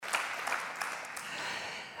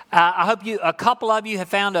I hope a couple of you have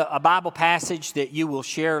found a Bible passage that you will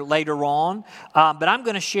share later on. But I'm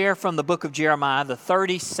going to share from the book of Jeremiah, the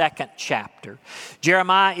 32nd chapter.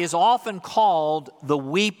 Jeremiah is often called the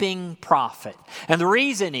weeping prophet. And the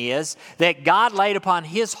reason is that God laid upon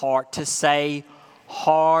his heart to say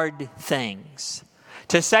hard things.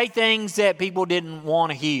 To say things that people didn't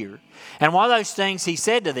want to hear. And one of those things he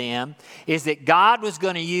said to them is that God was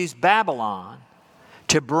going to use Babylon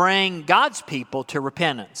to bring God's people to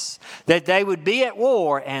repentance. That they would be at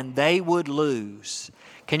war and they would lose.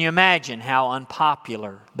 Can you imagine how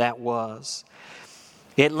unpopular that was?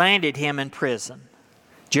 It landed him in prison.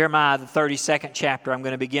 Jeremiah, the 32nd chapter, I'm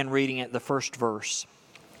going to begin reading at the first verse.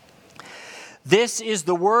 This is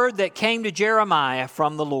the word that came to Jeremiah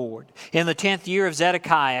from the Lord in the 10th year of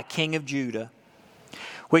Zedekiah, king of Judah,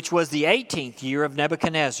 which was the 18th year of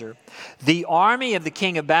Nebuchadnezzar. The army of the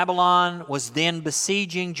king of Babylon was then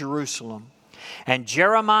besieging Jerusalem. And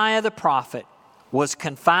Jeremiah the prophet was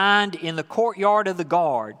confined in the courtyard of the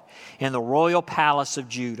guard in the royal palace of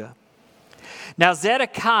Judah. Now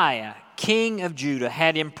Zedekiah, king of Judah,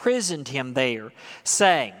 had imprisoned him there,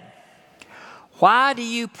 saying, "Why do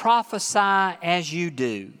you prophesy as you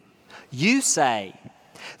do? You say,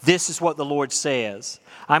 'This is what the Lord says.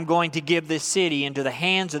 I'm going to give this city into the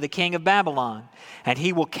hands of the king of Babylon, and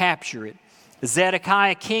he will capture it.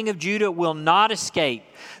 Zedekiah, king of Judah, will not escape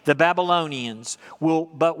the Babylonians,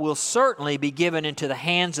 but will certainly be given into the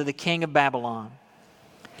hands of the king of Babylon,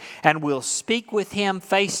 and will speak with him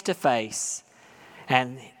face to face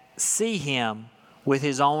and see him with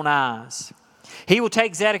his own eyes. He will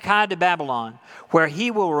take Zedekiah to Babylon, where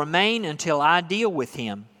he will remain until I deal with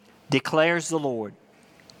him, declares the Lord.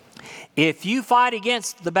 If you fight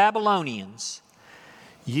against the Babylonians,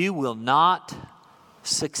 you will not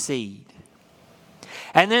succeed."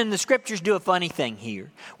 And then the scriptures do a funny thing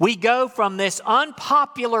here. We go from this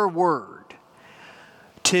unpopular word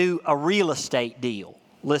to a real estate deal.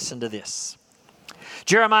 Listen to this.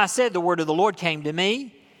 Jeremiah said, "The word of the Lord came to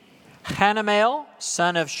me. Hanamel,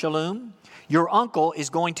 son of Shallum, your uncle is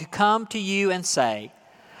going to come to you and say,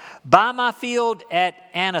 'Buy my field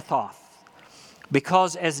at Anathoth,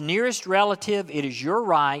 because as nearest relative it is your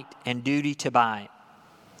right and duty to buy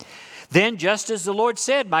it.' Then, just as the Lord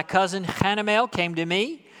said, my cousin Hanamel came to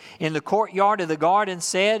me in the courtyard of the guard and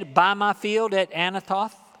said, 'Buy my field at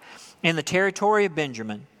Anathoth in the territory of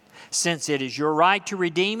Benjamin, since it is your right to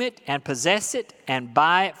redeem it and possess it and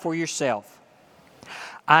buy it for yourself.'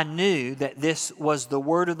 I knew that this was the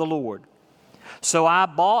word of the Lord. So I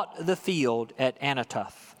bought the field at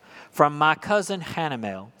Anathoth from my cousin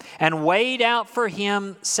Hanamel, and weighed out for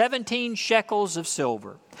him 17 shekels of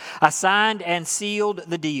silver. I signed and sealed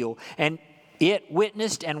the deal, and it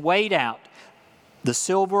witnessed and weighed out the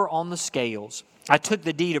silver on the scales. I took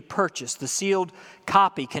the deed of purchase, the sealed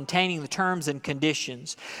copy containing the terms and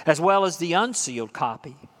conditions, as well as the unsealed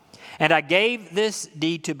copy. And I gave this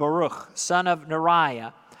deed to Baruch, son of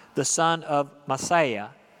Neriah, the son of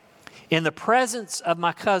Maaseiah, in the presence of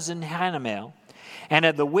my cousin Hanamel, and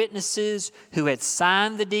of the witnesses who had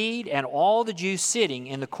signed the deed, and all the Jews sitting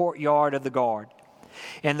in the courtyard of the guard.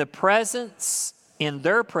 In their presence,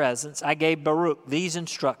 I gave Baruch these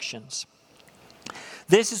instructions.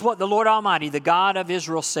 This is what the Lord Almighty, the God of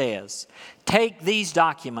Israel, says. Take these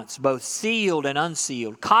documents, both sealed and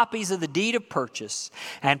unsealed, copies of the deed of purchase,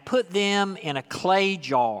 and put them in a clay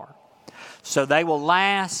jar, so they will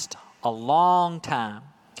last a long time.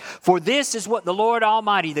 For this is what the Lord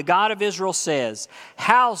Almighty, the God of Israel, says.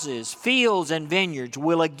 Houses, fields, and vineyards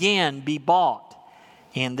will again be bought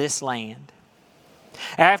in this land.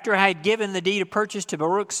 After I had given the deed of purchase to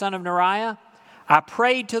Baruch, son of Neriah, I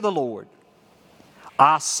prayed to the Lord.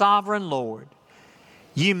 Ah, sovereign Lord,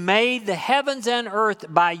 you made the heavens and earth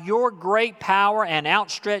by your great power and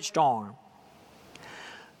outstretched arm.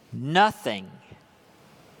 Nothing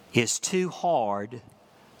is too hard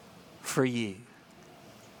for you.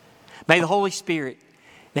 May the Holy Spirit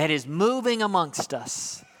that is moving amongst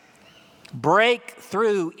us break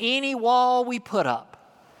through any wall we put up,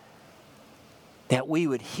 that we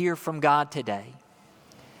would hear from God today.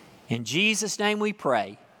 In Jesus' name we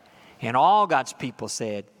pray. And all God's people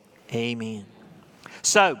said, amen.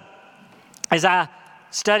 So, as I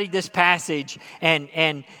studied this passage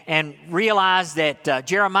and realized that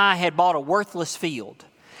Jeremiah had bought a worthless field.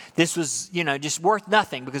 This was, just worth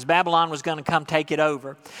nothing because Babylon was going to come take it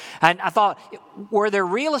over. And I thought, were there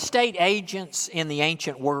real estate agents in the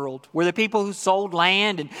ancient world? Were there people who sold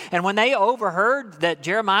land? And when they overheard that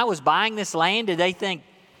Jeremiah was buying this land, did they think,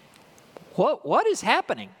 what is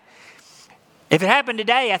happening? If it happened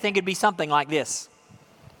today, I think it'd be something like this.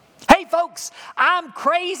 Hey folks, I'm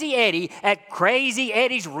Crazy Eddie at Crazy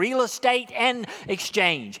Eddie's Real Estate and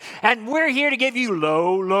Exchange. And we're here to give you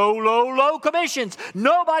low commissions.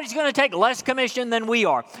 Nobody's going to take less commission than we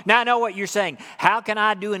are. Now I know what you're saying. How can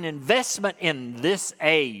I do an investment in this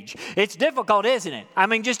age? It's difficult, isn't it? I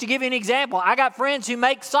mean, just to give you an example, I got friends who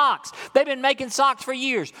make socks. They've been making socks for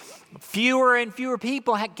years. Fewer and fewer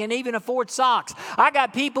people can even afford socks. I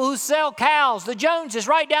got people who sell cows. The Joneses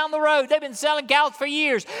right down the road. They've been selling cows for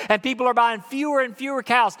years, and people are buying fewer and fewer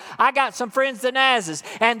cows. I got some friends, the Nazes,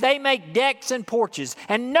 and they make decks and porches,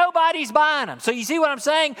 and nobody's buying them. So you see what I'm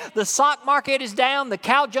saying? The sock market is down, the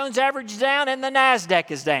Dow Jones average is down, and the NASDAQ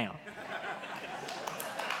is down.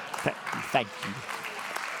 Thank you.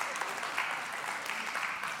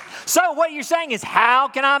 So what you're saying is, how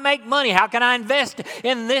can I make money? How can I invest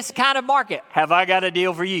in this kind of market? Have I got a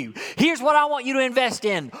deal for you? Here's what I want you to invest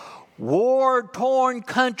in. War-torn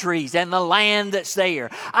countries and the land that's there.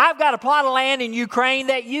 I've got a plot of land in Ukraine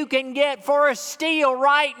that you can get for a steal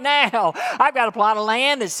right now. I've got a plot of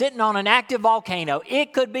land that's sitting on an active volcano.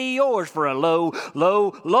 It could be yours for a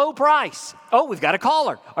low price. Oh, we've got a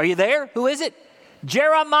caller. Are you there? Who is it?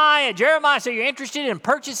 Jeremiah, so you're interested in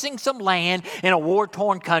purchasing some land in a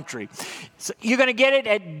war-torn country. So you're going to get it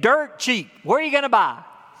at dirt cheap. Where are you going to buy?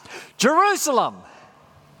 Jerusalem.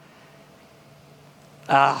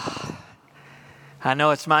 I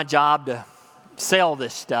know it's my job to sell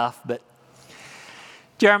this stuff, but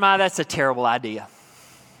Jeremiah, that's a terrible idea.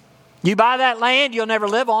 You buy that land, you'll never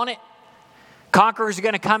live on it. Conquerors are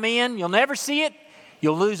going to come in, you'll never see it.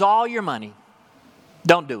 You'll lose all your money.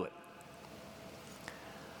 Don't do it.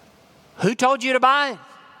 Who told you to buy it?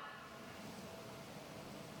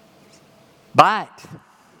 Buy it.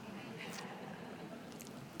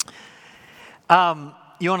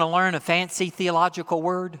 You want to learn a fancy theological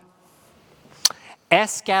word?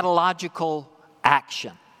 Eschatological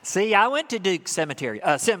action. See, I went to Duke Seminary,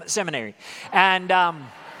 and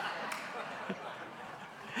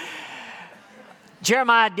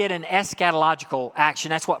Jeremiah did an eschatological action.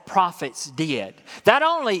 That's what prophets did. Not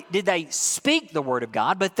only did they speak the word of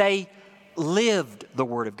God, but they lived the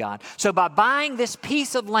word of God. So by buying this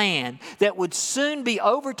piece of land that would soon be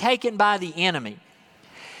overtaken by the enemy,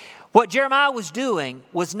 what Jeremiah was doing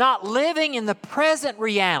was not living in the present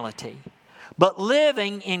reality, but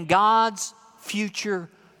living in God's future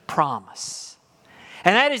promise.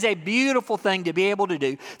 And that is a beautiful thing to be able to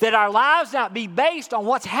do, that our lives not be based on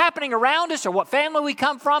what's happening around us or what family we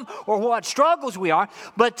come from or what struggles we are,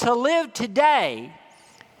 but to live today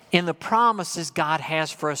in the promises God has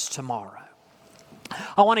for us tomorrow.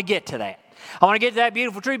 I want to get to that. I want to get to that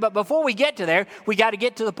beautiful tree, but before we get to there, we got to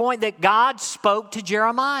get to the point that God spoke to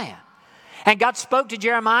Jeremiah. And God spoke to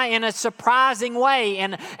Jeremiah in a surprising way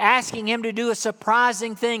and asking him to do a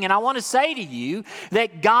surprising thing. And I want to say to you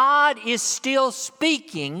that God is still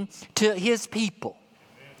speaking to his people.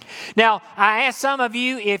 Now, I asked some of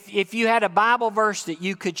you if you had a Bible verse that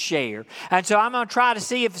you could share. And so I'm going to try to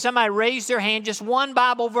see if somebody raised their hand, just one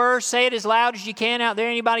Bible verse. Say it as loud as you can out there.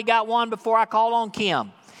 Anybody got one before I call on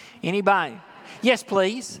Kim? Anybody? Yes,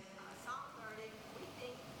 please.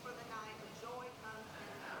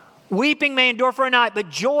 Weeping may endure for a night, but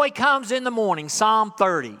joy comes in the morning. Psalm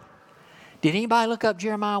 30. Did anybody look up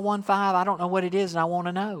Jeremiah 1:5? I don't know what it is and I want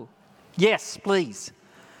to know. Yes, please.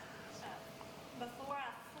 Before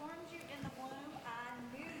I formed you in the womb,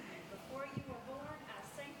 I knew you. Before you were born, I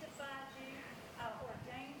sanctified you. I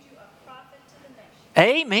ordained you a prophet to the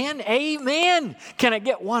nation. Amen, amen. Can I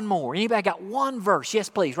get one more? Anybody got one verse? Yes,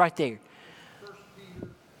 please, right there. 1 Peter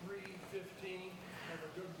 3:15, have a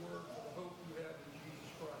good word for the hope you have in Jesus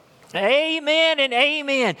Christ. Amen and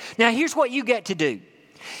amen. Now here's what you get to do.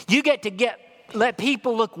 You get to let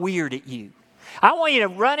people look weird at you. I want you to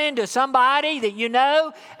run into somebody that you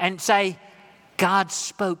know and say, God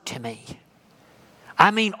spoke to me.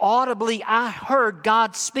 I mean, audibly, I heard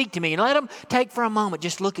God speak to me. And let them take for a moment,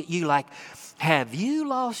 just look at you like, have you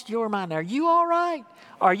lost your mind? Are you all right?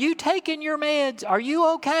 Are you taking your meds? Are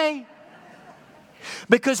you okay?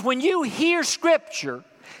 Because when you hear Scripture,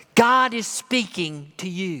 God is speaking to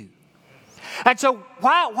you. And so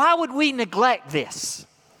why would we neglect this?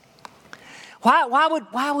 Why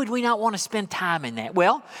would we not want to spend time in that?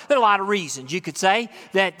 Well, there are a lot of reasons. You could say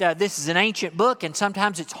that this is an ancient book and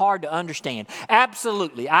sometimes it's hard to understand.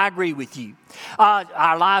 Absolutely, I agree with you.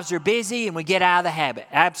 Our lives are busy and we get out of the habit.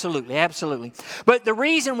 Absolutely, absolutely. But the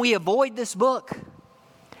reason we avoid this book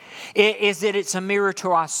is that it's a mirror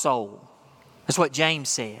to our soul. That's what James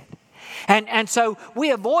said. And so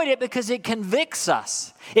we avoid it because it convicts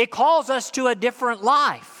us. It calls us to a different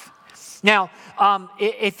life. Now,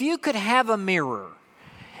 if you could have a mirror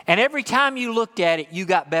And every time you looked at it, you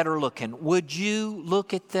got better looking. Would you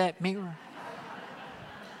look at that mirror?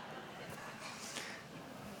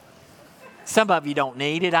 Some of you don't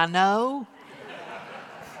need it, I know.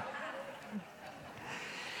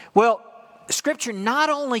 Well, Scripture not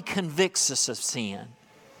only convicts us of sin,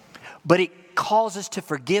 but it calls us to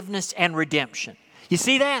forgiveness and redemption. You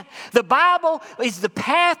see that? The Bible is the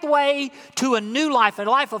pathway to a new life, a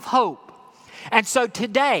life of hope. And so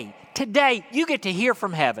today, you get to hear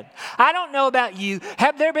from heaven. I don't know about you.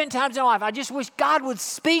 Have there been times in my life I just wish God would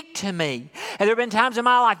speak to me? And there have been times in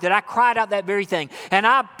my life that I cried out that very thing. And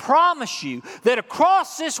I promise you that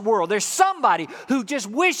across this world, there's somebody who just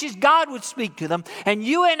wishes God would speak to them. And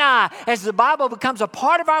you and I, as the Bible becomes a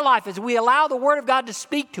part of our life, as we allow the Word of God to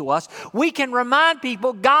speak to us, we can remind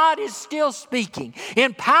people God is still speaking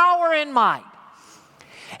in power and might.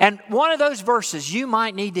 And one of those verses you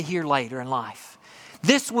might need to hear later in life.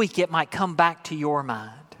 This week it might come back to your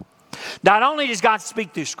mind. Not only does God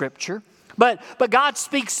speak through Scripture, but God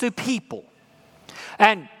speaks through people.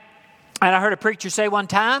 And I heard a preacher say one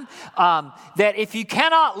time that if you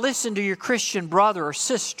cannot listen to your Christian brother or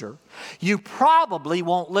sister, you probably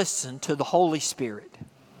won't listen to the Holy Spirit.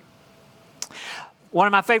 One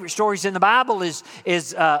of my favorite stories in the Bible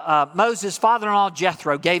is Moses' father-in-law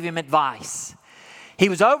Jethro gave him advice. He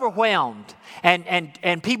was overwhelmed,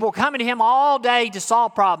 and people were coming to him all day to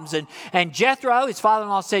solve problems. And Jethro, his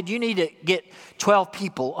father-in-law, said, you need to get 12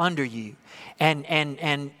 people under you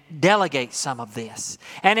and delegate some of this.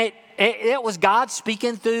 And it was God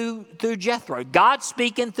speaking through Jethro, God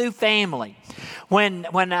speaking through family.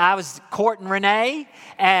 When I was courting Renee,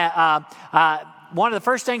 one of the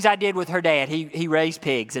first things I did with her dad, he raised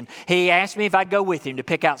pigs, and he asked me if I'd go with him to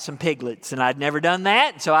pick out some piglets, and I'd never done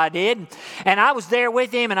that, so I did. And I was there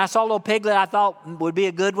with him, and I saw a little piglet I thought would be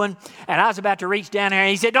a good one, and I was about to reach down there, and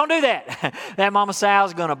he said, don't do that. That Mama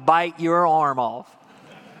Sal's going to bite your arm off.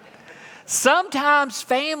 Sometimes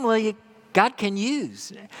family, God can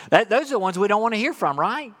use. Those are the ones we don't want to hear from,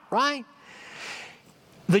 right? Right?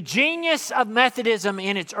 The genius of Methodism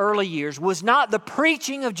in its early years was not the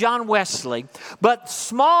preaching of John Wesley, but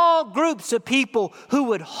small groups of people who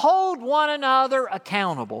would hold one another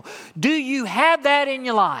accountable. Do you have that in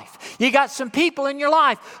your life? You got some people in your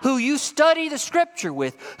life who you study the Scripture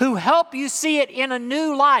with, who help you see it in a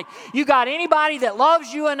new light. You got anybody that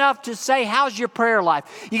loves you enough to say, how's your prayer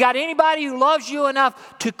life? You got anybody who loves you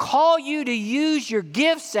enough to call you to use your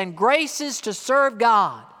gifts and graces to serve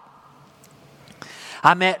God?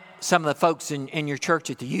 I met some of the folks in your church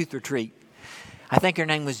at the youth retreat. I think her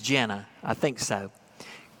name was Jenna. I think so.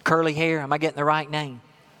 Curly hair. Am I getting the right name?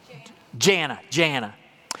 Jana.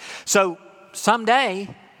 So someday,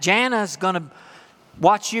 Jana's going to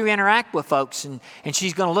watch you interact with folks, and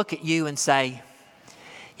she's going to look at you and say,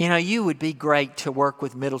 you know, you would be great to work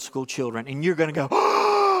with middle school children. And you're going to go,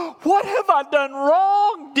 oh, what have I done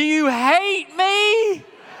wrong? Do you hate me?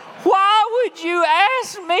 Why would you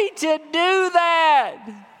ask me to do that?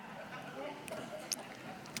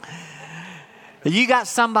 You got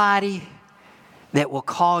somebody that will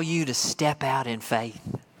call you to step out in faith,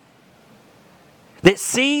 that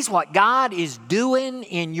sees what God is doing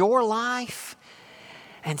in your life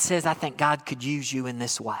and says, I think God could use you in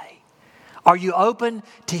this way. Are you open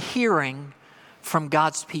to hearing from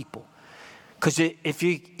God's people? Because if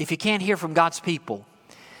you can't hear from God's people,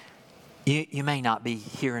 you may not be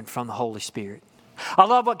hearing from the Holy Spirit. I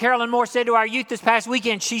love what Carolyn Moore said to our youth this past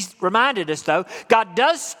weekend. She's reminded us, though, God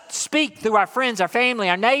does speak through our friends, our family,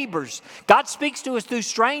 our neighbors. God speaks to us through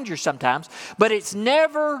strangers sometimes, but it's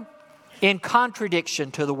never in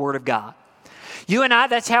contradiction to the Word of God. You and I,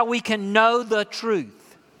 that's how we can know the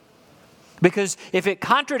truth. Because if it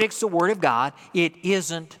contradicts the Word of God, it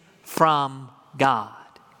isn't from God.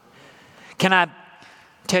 Can I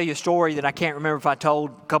tell you a story that I can't remember if I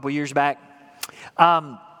told a couple years back?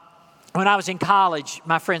 When I was in college,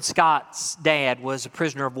 my friend Scott's dad was a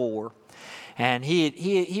prisoner of war. And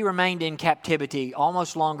he remained in captivity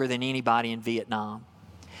almost longer than anybody in Vietnam.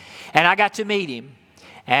 And I got to meet him.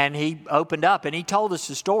 And he opened up and he told us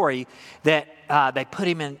a story that they put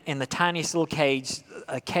him in the tiniest little cage,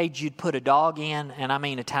 a cage you'd put a dog in, and I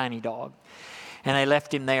mean a tiny dog. And they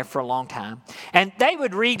left him there for a long time. And they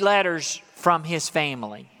would read letters from his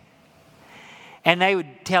family. And they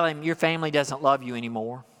would tell him, your family doesn't love you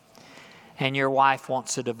anymore. And your wife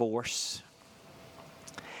wants a divorce.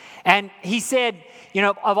 And he said, you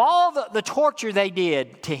know, of all the torture they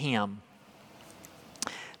did to him,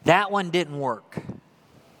 that one didn't work.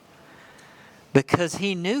 Because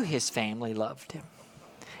he knew his family loved him.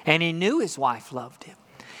 And he knew his wife loved him.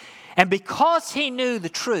 And because he knew the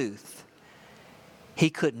truth, he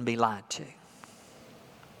couldn't be lied to.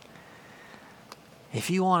 If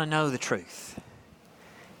you want to know the truth,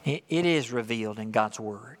 it is revealed in God's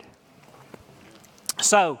Word.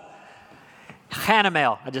 So,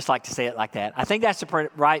 Hanamel, I just like to say it like that. I think that's the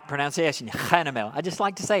right pronunciation, Hanamel. I just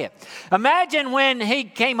like to say it. Imagine when he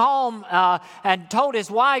came home and told his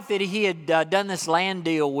wife that he had done this land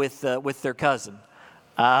deal with their cousin.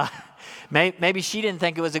 Maybe she didn't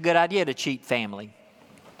think it was a good idea to cheat family.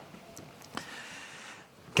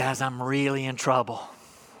 Guys, I'm really in trouble.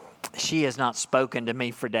 She has not spoken to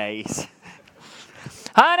me for days.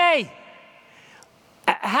 Honey,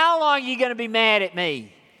 how long are you going to be mad at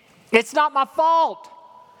me? It's not my fault.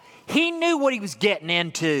 He knew what he was getting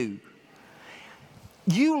into.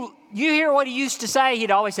 You hear what he used to say? He'd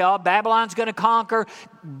always say, oh, Babylon's going to conquer.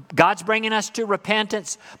 God's bringing us to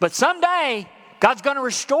repentance. But someday, God's going to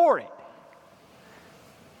restore it.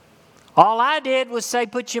 All I did was say,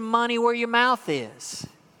 put your money where your mouth is.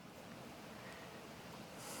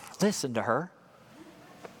 Listen to her.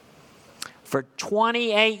 For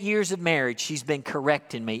 28 years of marriage, she's been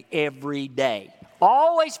correcting me every day.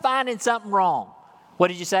 Always finding something wrong. What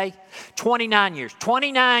did you say? 29 years.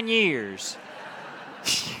 29 years.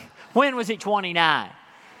 When was he 29?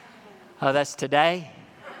 Oh, that's today?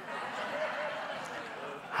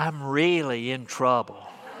 I'm really in trouble.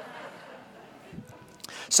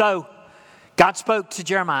 So, God spoke to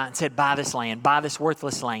Jeremiah and said, buy this land, buy this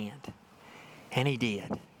worthless land. And he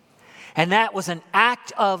did. And that was an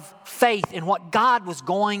act of faith in what God was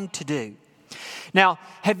going to do. Now,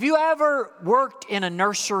 have you ever worked in a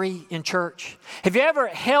nursery in church? Have you ever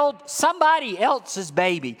held somebody else's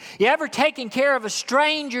baby? You ever taken care of a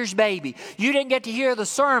stranger's baby? You didn't get to hear the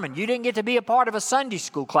sermon. You didn't get to be a part of a Sunday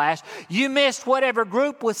school class. You missed whatever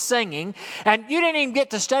group was singing. And you didn't even get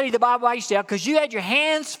to study the Bible by yourself because you had your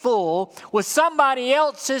hands full with somebody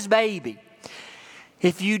else's baby.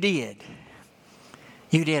 If you did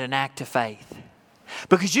an act of faith.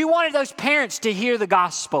 Because you wanted those parents to hear the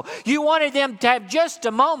gospel. You wanted them to have just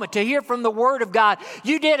a moment to hear from the Word of God.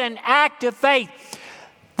 You did an act of faith.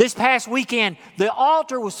 This past weekend, the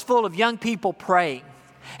altar was full of young people praying.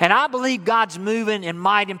 And I believe God's moving in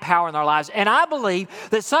might and power in their lives. And I believe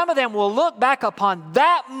that some of them will look back upon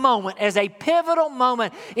that moment as a pivotal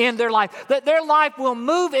moment in their life. That their life will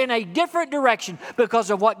move in a different direction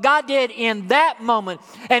because of what God did in that moment.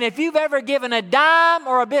 And if you've ever given a dime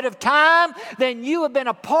or a bit of time, then you have been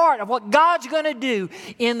a part of what God's going to do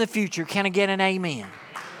in the future. Can I get an amen?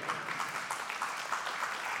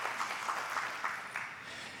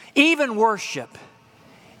 Even worship.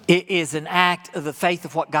 It is an act of the faith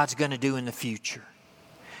of what God's going to do in the future.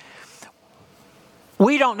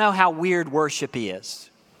 We don't know how weird worship is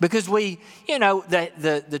because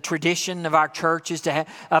the tradition of our church is to have,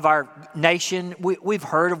 of our nation, we've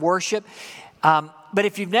heard of worship. But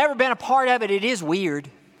if you've never been a part of it, it is weird.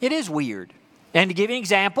 It is weird. And to give you an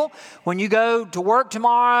example, when you go to work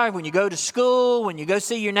tomorrow, when you go to school, when you go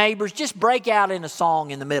see your neighbors, just break out in a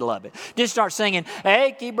song in the middle of it. Just start singing,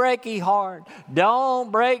 achy, breaky heart, don't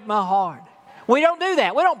break my heart. We don't do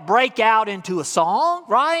that. We don't break out into a song,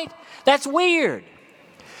 right? That's weird.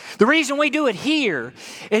 The reason we do it here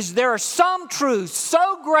is there are some truths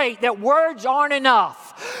so great that words aren't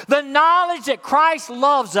enough. The knowledge that Christ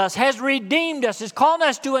loves us, has redeemed us, is calling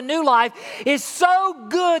us to a new life is so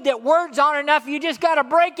good that words aren't enough. You just got to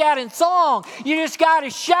break out in song. You just got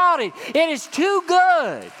to shout it. It is too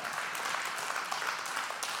good.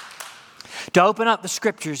 To open up the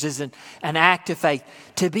Scriptures is an act of faith.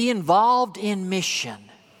 To be involved in mission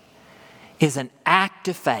is an act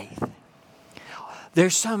of faith.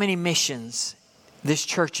 There's so many missions this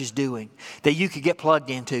church is doing that you could get plugged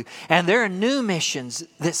into. And there are new missions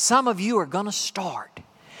that some of you are going to start.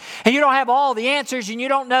 And you don't have all the answers and you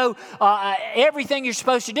don't know everything you're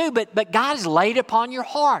supposed to do, but God has laid upon your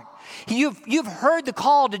heart. You've heard the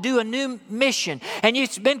call to do a new mission and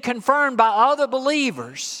it's been confirmed by other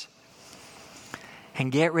believers.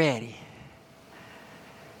 And get ready,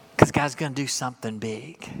 because God's going to do something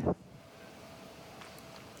big.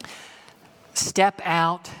 Step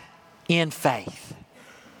out in faith.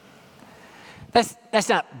 That's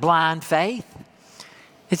not blind faith.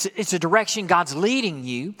 It's a direction God's leading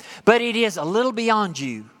you, but it is a little beyond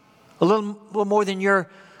you, a little more than you're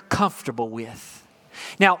comfortable with.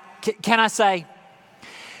 Now, can I say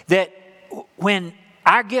that when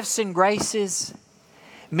our gifts and graces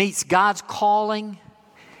meets God's calling,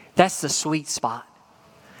 that's the sweet spot.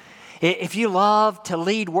 If you love to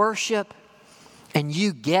lead worship, and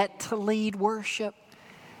you get to lead worship,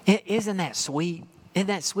 isn't that sweet? Isn't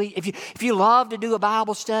that sweet? If you love to do a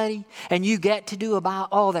Bible study and you get to do a Bible,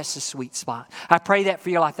 oh, that's the sweet spot. I pray that for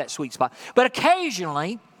your life, that sweet spot. But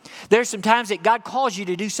occasionally, There's some times that God calls you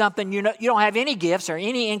to do something you don't have any gifts or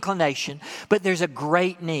any inclination, but there's a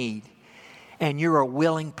great need, and you're a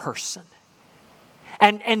willing person.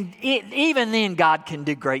 Even then, God can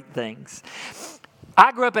do great things.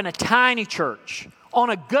 I grew up in a tiny church. On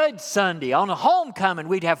a good Sunday, on a homecoming,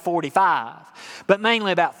 we'd have 45, but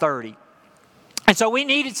mainly about 30. And so we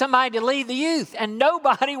needed somebody to lead the youth, and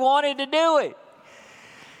nobody wanted to do it.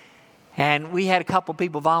 And we had a couple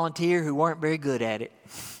people volunteer who weren't very good at it.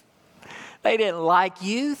 They didn't like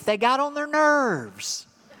youth. They got on their nerves.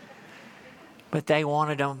 But they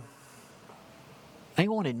wanted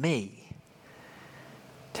me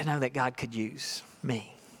to know that God could use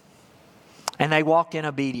me. And they walked in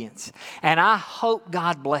obedience. And I hope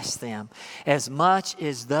God blessed them as much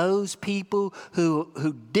as those people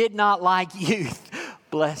who did not like youth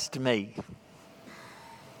blessed me.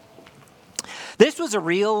 This was a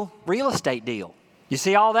real estate deal. You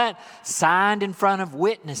see all that? Signed in front of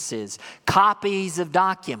witnesses, copies of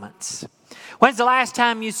documents. When's the last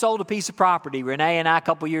time you sold a piece of property? Renee and I, a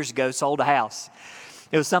couple years ago, sold a house.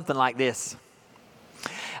 It was something like this.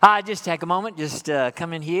 Just take a moment, just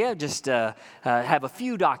come in here, just have a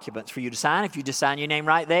few documents for you to sign. If you just sign your name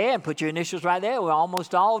right there and put your initials right there, we're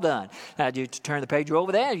almost all done. You turn the page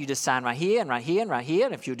over there, you just sign right here and right here and right here.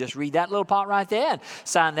 And if you just read that little part right there and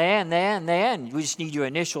sign there and there and there, and we just need your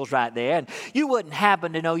initials right there. And you wouldn't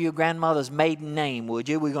happen to know your grandmother's maiden name, would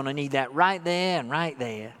you? We're going to need that right there and right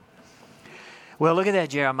there. Well, look at that,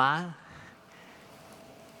 Jeremiah.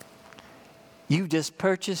 You just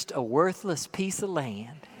purchased a worthless piece of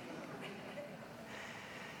land.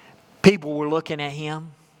 People were looking at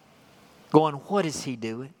him, going, what is he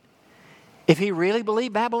doing? If he really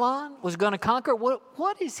believed Babylon was going to conquer,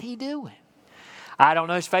 what is he doing? I don't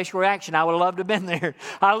know his facial reaction. I would have loved to have been there.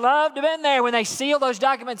 I loved to have been there when they sealed those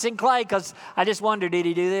documents in clay, because I just wondered, did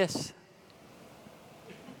he do this?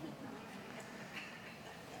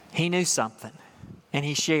 He knew something, and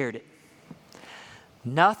he shared it.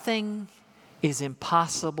 Nothing is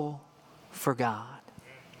impossible for God.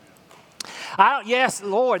 Yes,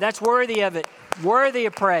 Lord, that's worthy of it. Worthy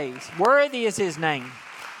of praise. Worthy is His name.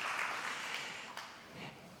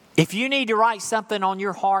 If you need to write something on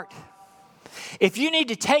your heart, if you need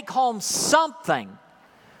to take home something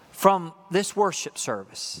from this worship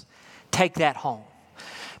service, take that home.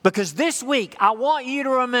 Because this week, I want you to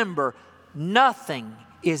remember, nothing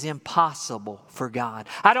is impossible for God.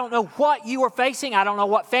 I don't know what you are facing. I don't know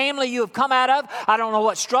what family you have come out of. I don't know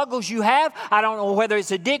what struggles you have. I don't know whether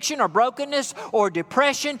it's addiction or brokenness or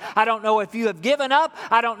depression. I don't know if you have given up.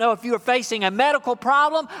 I don't know if you are facing a medical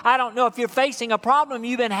problem. I don't know if you're facing a problem.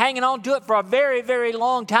 You've been hanging on to it for a very, very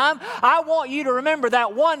long time. I want you to remember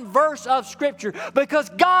that one verse of Scripture,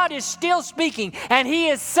 because God is still speaking, and He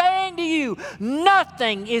is saying to you,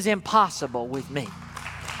 nothing is impossible with me.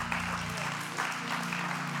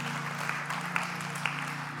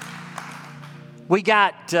 We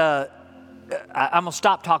got, I'm going to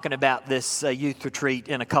stop talking about this youth retreat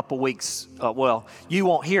in a couple weeks. Well, you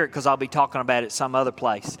won't hear it because I'll be talking about it some other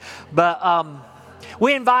place. But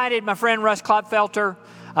we invited my friend Russ Clodfelter.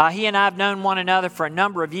 He and I have known one another for a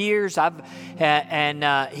number of years. He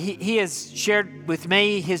has shared with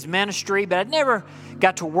me his ministry, but I'd never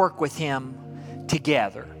got to work with him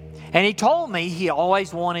together. And he told me he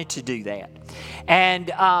always wanted to do that.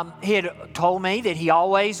 And he had told me that he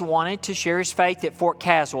always wanted to share his faith at Fort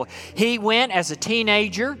Caswell. He went as a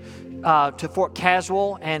teenager to Fort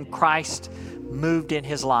Caswell, and Christ moved in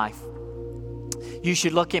his life. You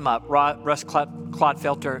should look him up, Russ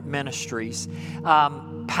Clodfelter Ministries.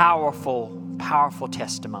 Powerful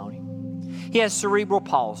testimony. He has cerebral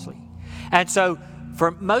palsy. And so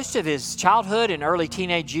for most of his childhood and early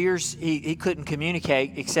teenage years, he couldn't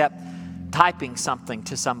communicate except typing something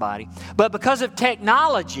to somebody. But because of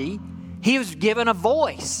technology, he was given a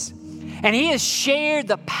voice. And he has shared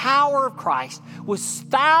the power of Christ with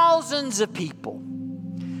thousands of people.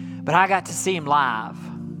 But I got to see him live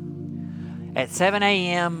at 7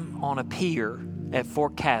 a.m. on a pier at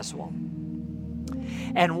Fort Caswell.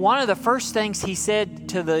 And one of the first things he said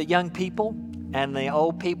to the young people and the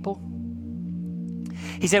old people,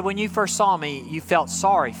 he said, when you first saw me, you felt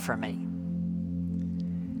sorry for me.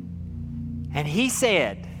 And he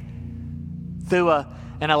said, through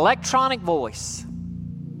an electronic voice,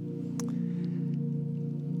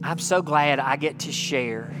 I'm so glad I get to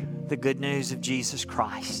share the good news of Jesus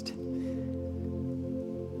Christ.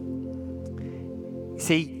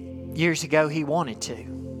 See, years ago he wanted to,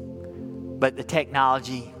 but the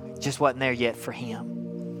technology just wasn't there yet for him.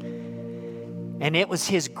 And it was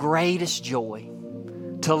his greatest joy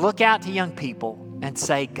to look out to young people and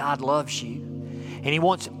say, God loves you, and He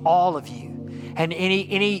wants all of you. And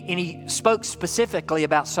he spoke specifically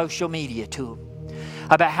about social media to them,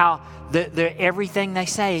 about how everything they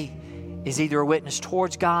say is either a witness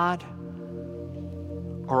towards God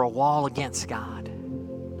or a wall against God.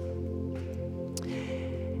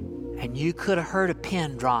 And you could have heard a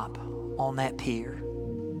pin drop on that pier.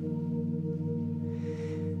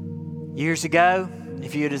 Years ago,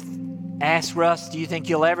 if you'd have asked Russ, do you think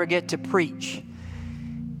you'll ever get to preach?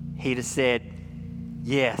 He'd have said,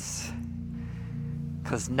 yes,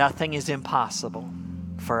 because nothing is impossible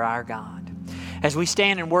for our God. As we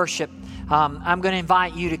stand and worship, I'm going to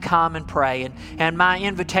invite you to come and pray. And my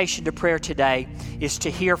invitation to prayer today is to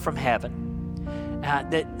hear from heaven.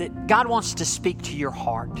 That God wants to speak to your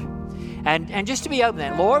heart. And just to be open to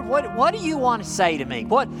that. Lord, what do you want to say to me?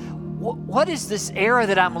 What is this era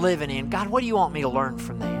that I'm living in? God, what do you want me to learn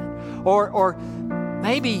from that? Or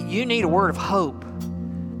maybe you need a word of hope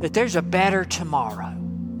that there's a better tomorrow,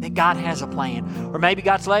 that God has a plan. Or maybe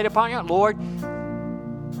God's laid upon you, Lord,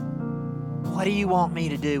 what do you want me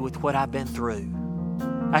to do with what I've been through?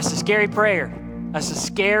 That's a scary prayer. That's a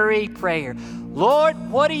scary prayer. Lord,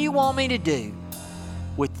 what do you want me to do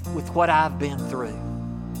with what I've been through?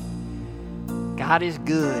 God is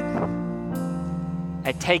good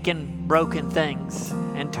at taking broken things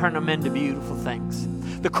and turn them into beautiful things.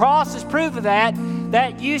 The cross is proof of that.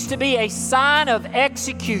 That used to be a sign of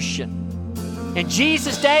execution. In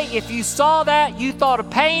Jesus' day, if you saw that, you thought of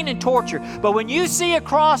pain and torture. But when you see a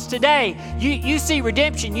cross today, you see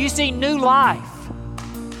redemption, you see new life.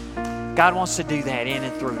 God wants to do that in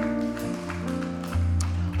and through.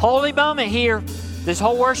 Holy moment here, this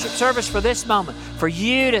whole worship service for this moment, for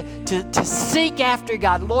you to seek after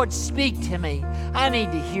God. Lord, speak to me. I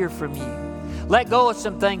need to hear from you. Let go of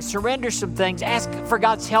some things, surrender some things, ask for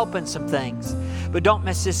God's help in some things. But don't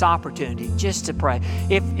miss this opportunity just to pray.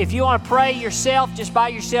 If you want to pray yourself, just by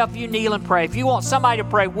yourself, you kneel and pray. If you want somebody to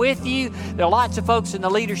pray with you, there are lots of folks in the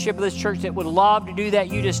leadership of this church that would love to do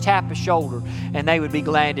that. You just tap a shoulder and they would be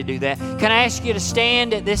glad to do that. Can I ask you to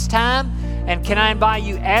stand at this time? And can I invite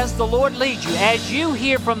you, as the Lord leads you, as you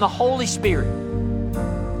hear from the Holy Spirit,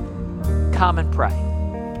 come and pray.